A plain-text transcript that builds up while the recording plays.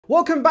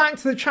Welcome back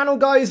to the channel,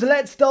 guys.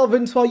 Let's delve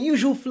into our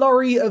usual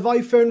flurry of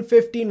iPhone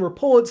 15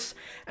 reports,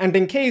 and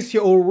in case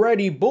you're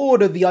already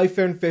bored of the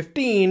iPhone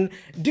 15,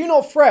 do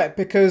not fret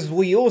because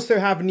we also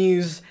have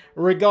news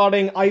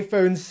regarding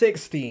iPhone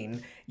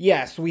 16.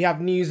 Yes, we have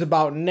news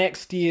about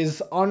next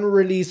year's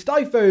unreleased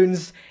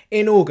iPhones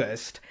in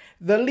August.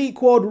 The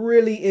leak world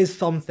really is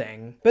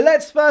something. But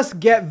let's first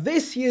get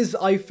this year's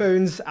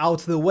iPhones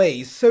out of the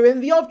way. So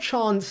in the off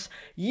chance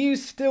you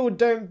still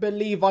don't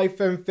believe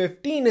iPhone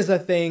 15 is a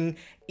thing,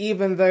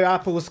 even though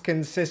Apple's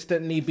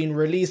consistently been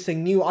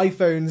releasing new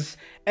iPhones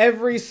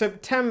every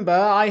September,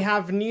 I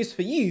have news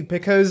for you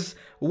because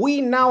we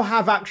now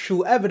have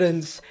actual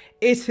evidence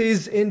it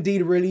is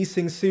indeed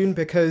releasing soon,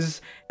 because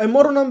a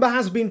model number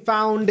has been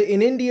found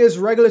in India's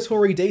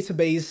regulatory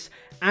database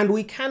and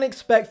we can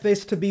expect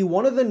this to be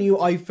one of the new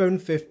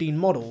iPhone 15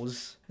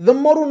 models. The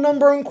model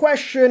number in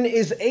question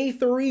is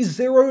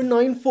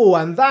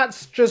A3094, and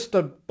that's just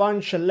a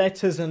bunch of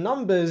letters and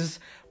numbers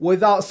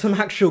without some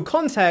actual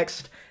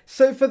context.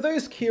 So for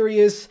those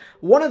curious,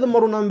 one of the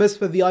model numbers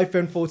for the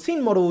iPhone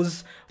 14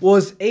 models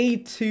was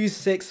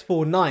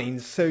A2649.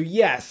 So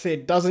yes,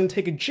 it doesn't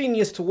take a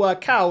genius to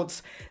work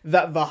out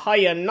that the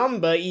higher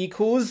number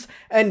equals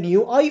a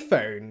new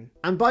iPhone.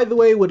 And by the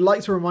way, would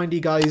like to remind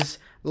you guys,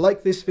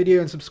 like this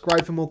video and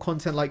subscribe for more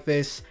content like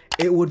this.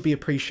 It would be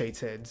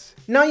appreciated.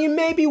 Now you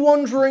may be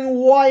wondering,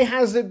 why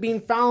has it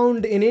been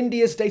found in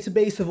India's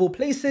database of all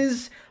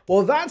places?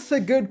 Well, that's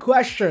a good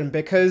question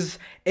because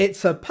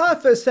it's a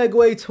perfect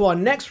segue to our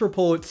next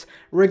report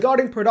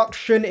regarding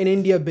production in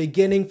India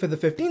beginning for the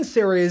 15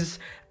 series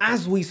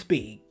as we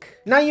speak.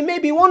 Now you may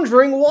be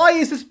wondering, why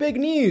is this big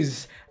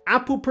news?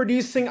 Apple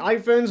producing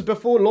iPhones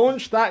before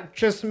launch, that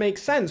just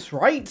makes sense,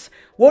 right?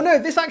 Well no,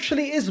 this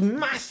actually is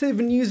massive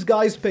news,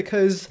 guys,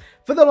 because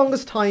for the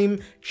longest time,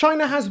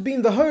 China has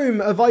been the home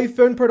of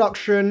iPhone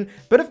production,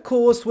 but of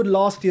course with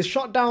last year's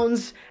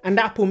shutdowns and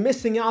Apple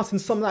missing out on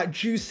some of that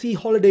juicy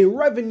holiday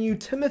revenue,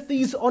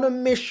 Timothy's on a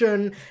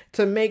mission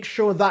to make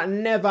sure that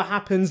never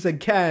happens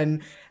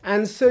again.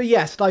 And so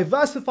yes,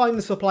 diversifying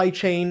the supply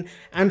chain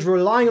and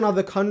relying on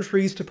other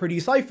countries to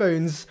produce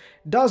iPhones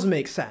does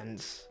make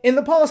sense. In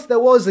the past, there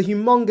was a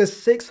humongous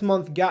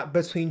 6-month gap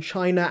between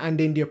China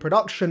and India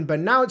production, but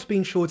now it's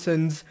been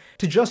shortened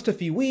to just a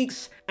few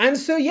weeks. And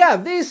so yeah,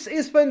 this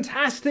is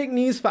fantastic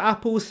news for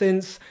Apple,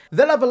 since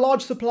they'll have a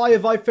large supply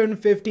of iPhone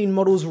 15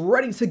 models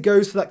ready to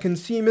go so that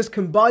consumers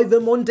can buy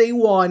them on day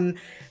one.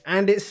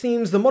 And it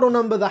seems the model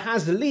number that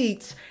has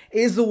leaked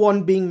is the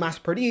one being mass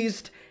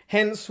produced,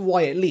 hence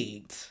why it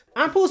leaked.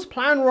 Apple's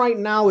plan right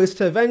now is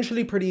to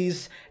eventually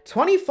produce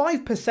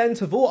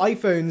 25% of all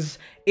iPhones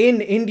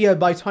in India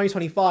by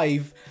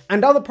 2025,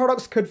 and other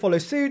products could follow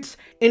suit.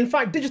 In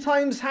fact,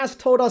 Digitimes has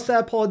told us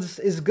AirPods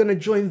is gonna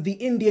join the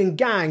Indian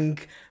gang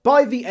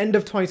by the end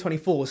of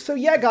 2024. So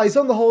yeah guys,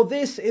 on the whole,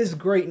 this is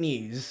great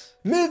news.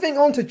 Moving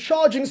on to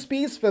charging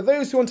speeds, for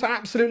those who want to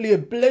absolutely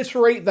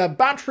obliterate their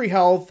battery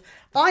health,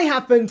 I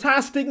have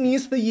fantastic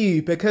news for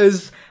you,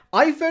 because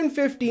iPhone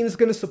 15 is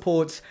going to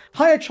support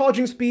higher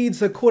charging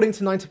speeds according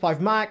to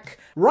 9to5Mac.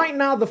 Right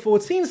now, the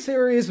 14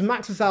 series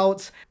maxes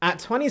out at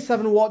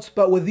 27 watts,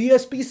 but with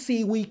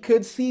USB-C, we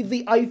could see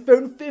the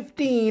iPhone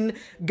 15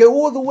 go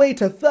all the way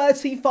to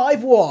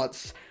 35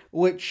 watts.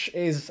 Which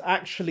is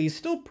actually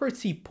still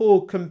pretty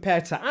poor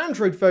compared to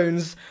Android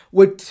phones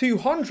with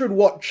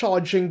 200-watt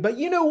charging. But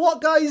you know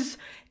what, guys?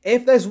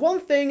 If there's one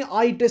thing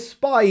I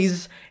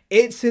despise,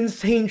 it's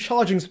insane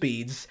charging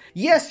speeds.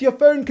 Yes, your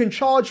phone can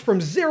charge from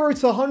 0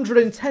 to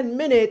 110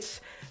 minutes,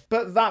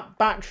 but that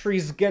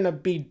battery's gonna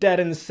be dead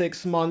in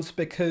 6 months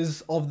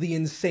because of the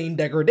insane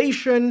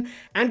degradation.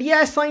 And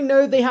yes, I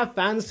know they have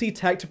fancy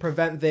tech to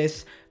prevent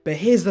this, but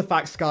here's the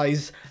facts,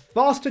 guys.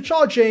 Faster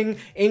charging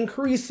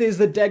increases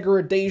the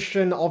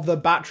degradation of the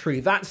battery.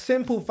 That's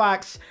simple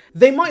facts.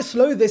 They might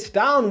slow this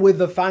down with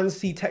the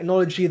fancy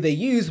technology they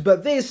use,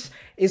 but this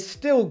is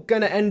still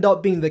gonna end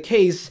up being the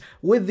case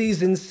with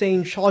these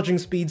insane charging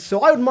speeds. So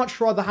I would much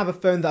rather have a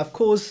phone that, of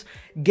course,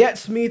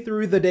 gets me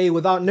through the day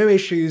without no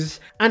issues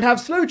and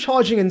have slow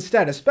charging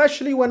instead,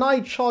 especially when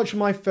I charge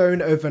my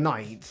phone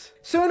overnight.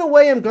 So in a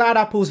way, I'm glad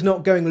Apple's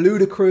not going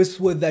ludicrous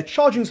with their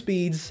charging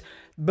speeds,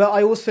 but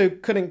I also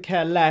couldn't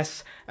care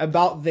less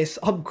about this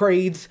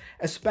upgrade,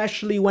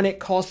 especially when it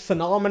costs an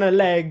arm and a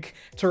leg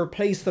to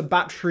replace the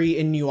battery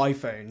in new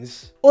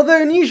iPhones.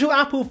 Although in usual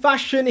Apple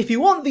fashion, if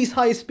you want these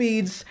high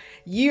speeds,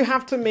 you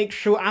have to make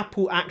sure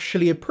Apple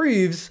actually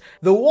approves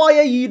the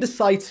wire you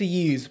decide to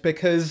use,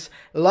 because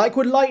like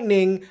with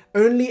Lightning,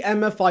 only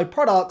MFI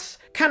products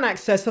can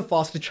access the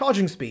faster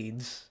charging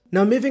speeds.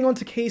 Now moving on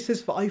to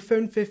cases for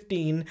iPhone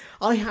 15,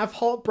 I have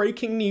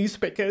heartbreaking news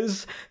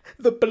because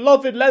the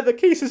beloved leather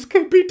cases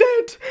could be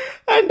dead,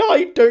 and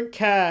I don't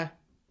care.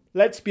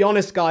 Let's be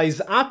honest, guys,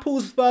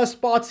 Apple's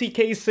first-party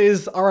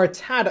cases are a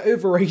tad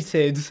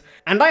overrated,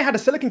 and I had a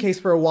silicone case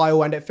for a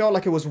while and it felt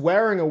like it was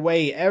wearing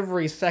away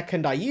every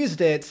second I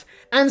used it,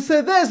 and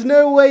so there's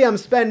no way I'm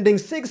spending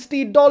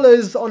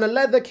 $60 on a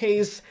leather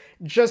case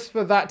just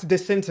for that to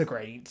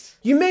disintegrate.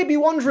 You may be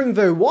wondering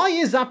though, why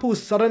is Apple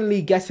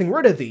suddenly getting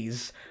rid of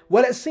these?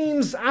 Well, it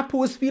seems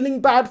Apple is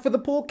feeling bad for the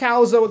poor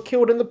cows that were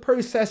killed in the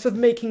process of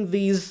making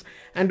these,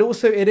 and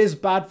also it is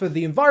bad for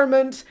the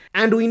environment,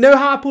 and we know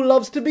how Apple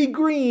loves to be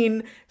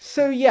green.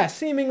 So yeah,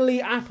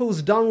 seemingly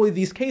Apple's done with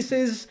these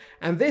cases,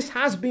 and this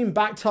has been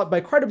backed up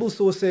by credible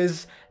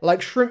sources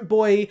like Shrimp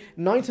Boy,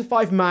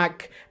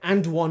 9to5Mac,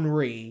 and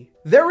OneRe.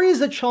 There is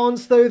a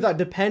chance though that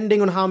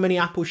depending on how many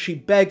Apple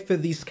sheep beg for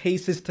these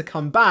cases to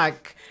come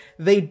back,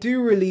 they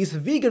do release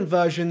vegan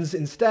versions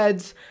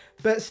instead,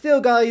 but still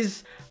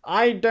guys,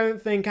 I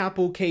don't think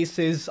Apple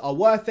cases are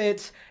worth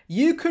it.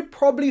 You could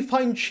probably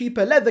find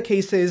cheaper leather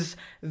cases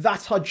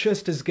that are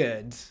just as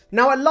good.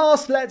 Now at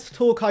last, let's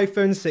talk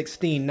iPhone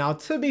 16. Now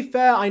to be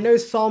fair, I know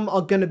some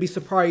are gonna be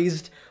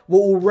surprised we're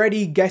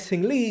already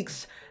getting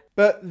leaks,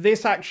 but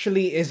this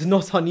actually is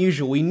not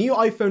unusual. We knew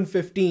iPhone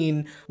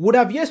 15 would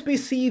have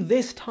USB-C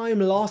this time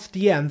last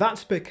year, and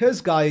that's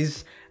because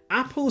guys,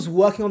 Apple's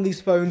working on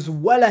these phones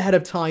well ahead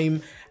of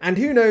time, and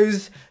who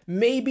knows,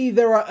 maybe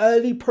there are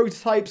early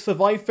prototypes of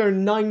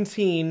iPhone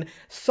 19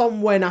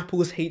 somewhere in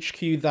Apple's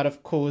HQ that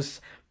of course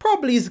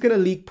probably is gonna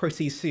leak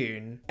pretty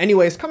soon.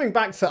 Anyways, coming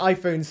back to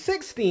iPhone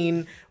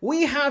 16,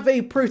 we have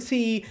a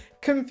pretty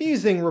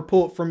confusing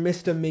report from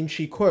Mr.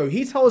 Min-Chi Kuo.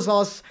 He tells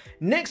us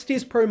next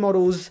year's Pro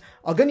models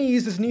are going to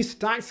use this new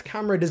stacked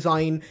camera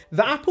design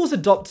that Apple's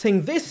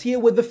adopting this year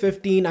with the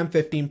 15 and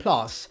 15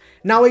 Plus.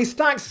 Now a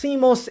stacked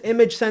CMOS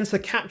image sensor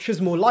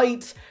captures more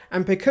light,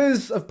 and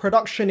because of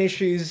production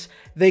issues,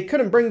 they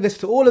couldn't bring this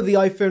to all of the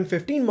iPhone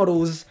 15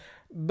 models,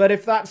 but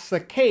if that's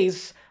the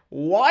case,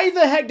 why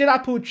the heck did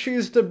Apple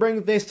choose to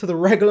bring this to the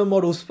regular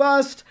models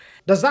first?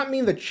 Does that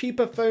mean the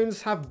cheaper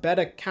phones have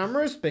better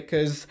cameras?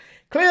 Because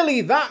clearly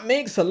that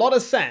makes a lot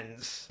of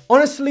sense.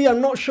 Honestly, I'm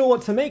not sure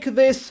what to make of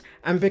this,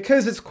 and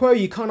because it's Kuo,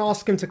 you can't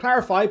ask him to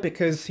clarify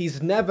because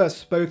he's never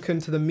spoken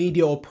to the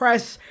media or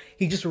press.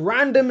 He just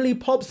randomly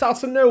pops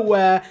out of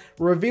nowhere,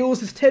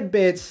 reveals his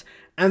tidbits,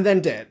 and then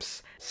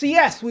dips. So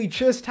yes, we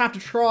just have to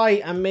try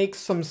and make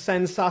some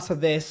sense out of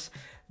this,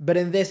 but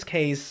in this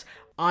case,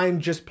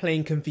 I'm just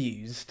plain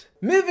confused.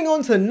 Moving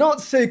on to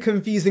not so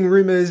confusing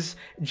rumors,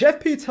 Jeff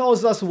Poo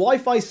tells us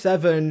Wi-Fi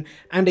 7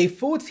 and a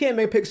 48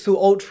 megapixel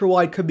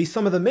ultra-wide could be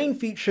some of the main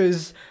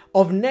features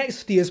of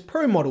next year's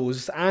Pro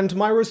models, and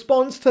my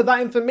response to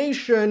that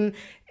information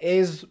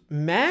is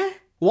meh?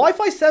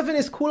 Wi-Fi 7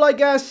 is cool I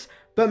guess,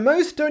 but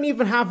most don't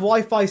even have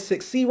Wi-Fi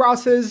 6E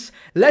routers,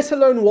 let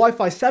alone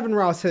Wi-Fi 7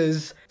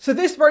 routers, so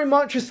this very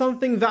much is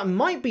something that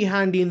might be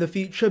handy in the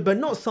future, but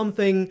not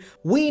something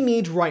we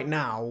need right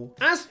now.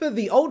 As for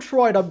the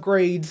ultra-wide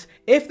upgrades,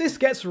 if this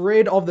gets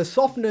rid of the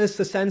softness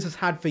the sensors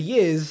had for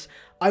years,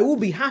 I will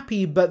be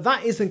happy, but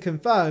that isn't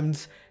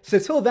confirmed, so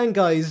till then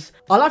guys,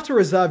 I'll have to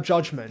reserve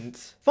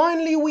judgment.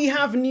 Finally, we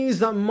have news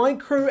that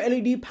micro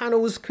LED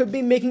panels could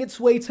be making its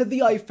way to the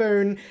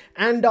iPhone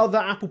and other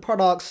Apple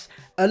products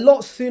a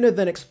lot sooner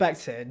than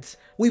expected.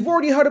 We've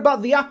already heard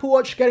about the Apple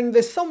Watch getting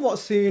this somewhat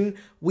soon.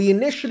 We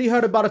initially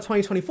heard about a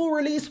 2024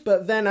 release,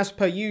 but then as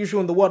per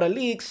usual in the world of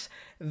leaks,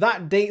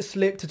 that date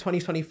slipped to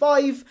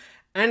 2025,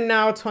 and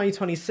now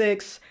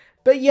 2026.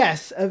 But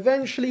yes,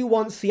 eventually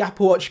once the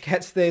Apple Watch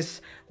gets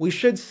this, we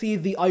should see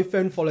the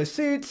iPhone follow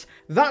suit.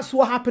 That's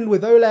what happened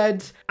with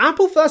OLED.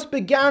 Apple first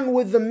began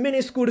with the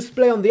minuscule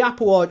display on the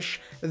Apple Watch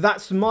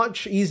that's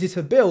much easier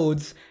to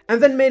build, and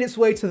then made its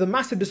way to the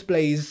massive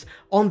displays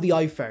on the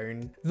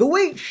iPhone. The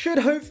wait should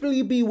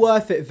hopefully be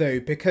worth it though,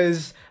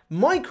 because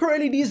micro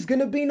LED is going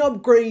to be an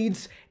upgrade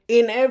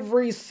in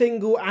every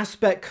single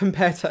aspect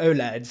compared to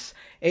OLEDs.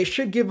 It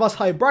should give us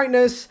high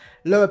brightness,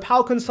 lower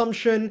power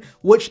consumption,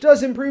 which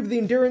does improve the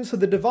endurance of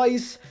the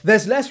device.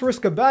 There's less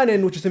risk of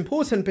burn-in, which is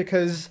important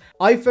because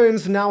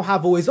iPhones now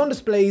have always-on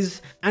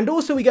displays, and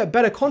also we get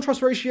better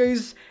contrast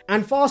ratios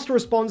and faster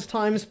response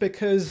times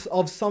because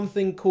of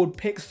something called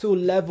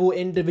pixel level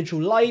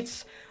individual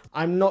lights.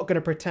 I'm not going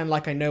to pretend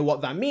like I know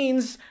what that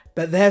means,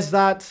 but there's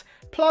that.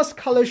 Plus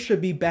colors should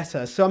be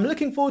better, so I'm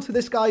looking forward to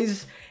this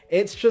guys.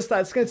 It's just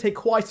that it's going to take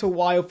quite a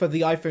while for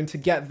the iPhone to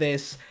get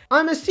this.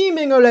 I'm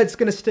assuming OLED's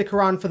going to stick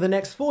around for the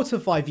next 4 to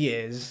 5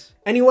 years.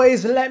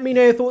 Anyways, let me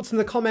know your thoughts in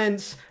the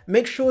comments,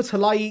 make sure to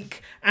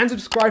like and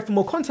subscribe for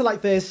more content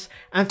like this,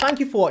 and thank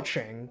you for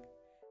watching.